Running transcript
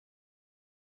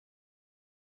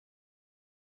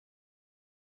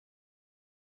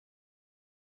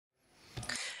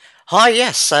Hi,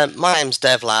 yes. My name's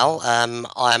Dev Lall.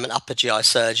 I am an upper GI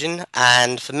surgeon,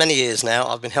 and for many years now,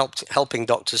 I've been helping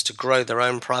doctors to grow their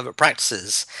own private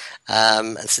practices.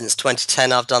 And since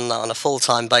 2010, I've done that on a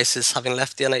full-time basis, having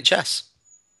left the NHS.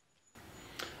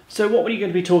 So, what were you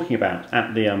going to be talking about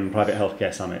at the Private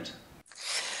Healthcare Summit?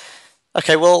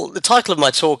 Okay, well, the title of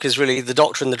my talk is really The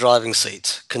Doctor in the Driving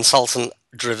Seat,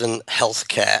 Consultant-Driven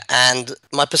Healthcare. And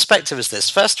my perspective is this.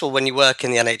 First of all, when you work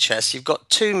in the NHS, you've got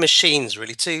two machines,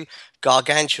 really, two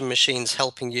gargantuan machines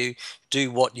helping you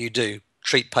do what you do,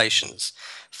 treat patients.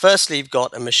 Firstly, you've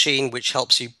got a machine which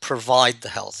helps you provide the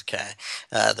healthcare,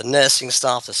 the nursing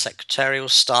staff, the secretarial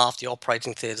staff, the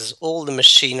operating theatres, all the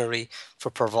machinery for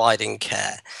providing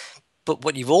care. But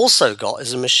what you've also got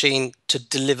is a machine to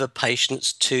deliver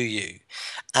patients to you.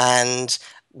 And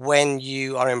when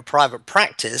you are in private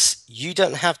practice, you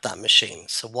don't have that machine.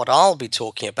 So, what I'll be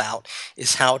talking about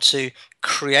is how to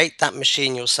create that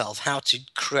machine yourself, how to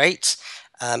create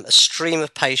a stream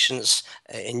of patients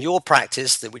in your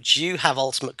practice that which you have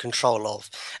ultimate control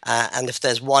of. And if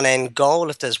there's one end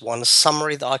goal, if there's one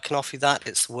summary that I can offer you, that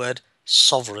it's the word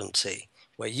sovereignty,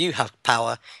 where you have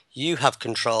power, you have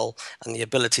control, and the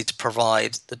ability to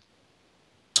provide the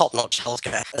top-notch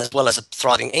healthcare as well as a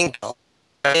thriving income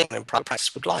in private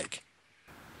practice would like.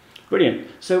 Brilliant.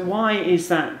 So, why is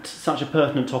that such a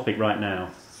pertinent topic right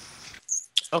now?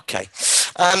 Okay.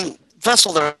 First of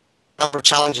all, there are a number of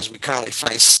challenges we currently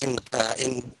face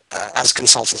as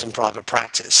consultants in private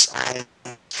practice, and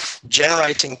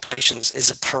generating patients is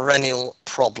a perennial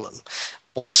problem.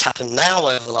 What's happened now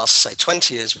over the last, say,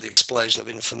 20 years with the explosion of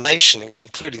information,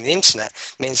 including the internet,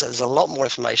 means that there's a lot more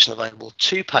information available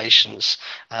to patients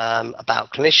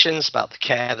about clinicians, about the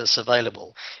care that's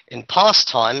available. In past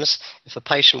times, if a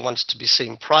patient wanted to be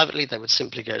seen privately, they would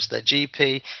simply go to their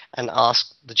GP and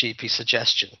ask the GP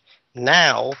suggestion.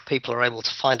 Now, people are able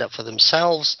to find out for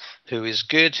themselves who is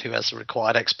good, who has the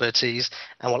required expertise,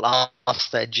 and will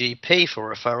ask their GP for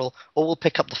a referral or will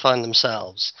pick up the phone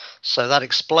themselves. So, that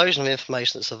explosion of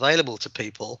information that's available to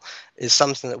people is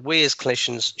something that we as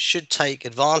clinicians should take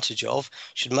advantage of,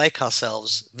 should make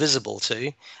ourselves visible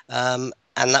to, and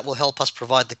that will help us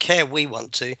provide the care we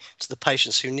want to the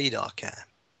patients who need our care.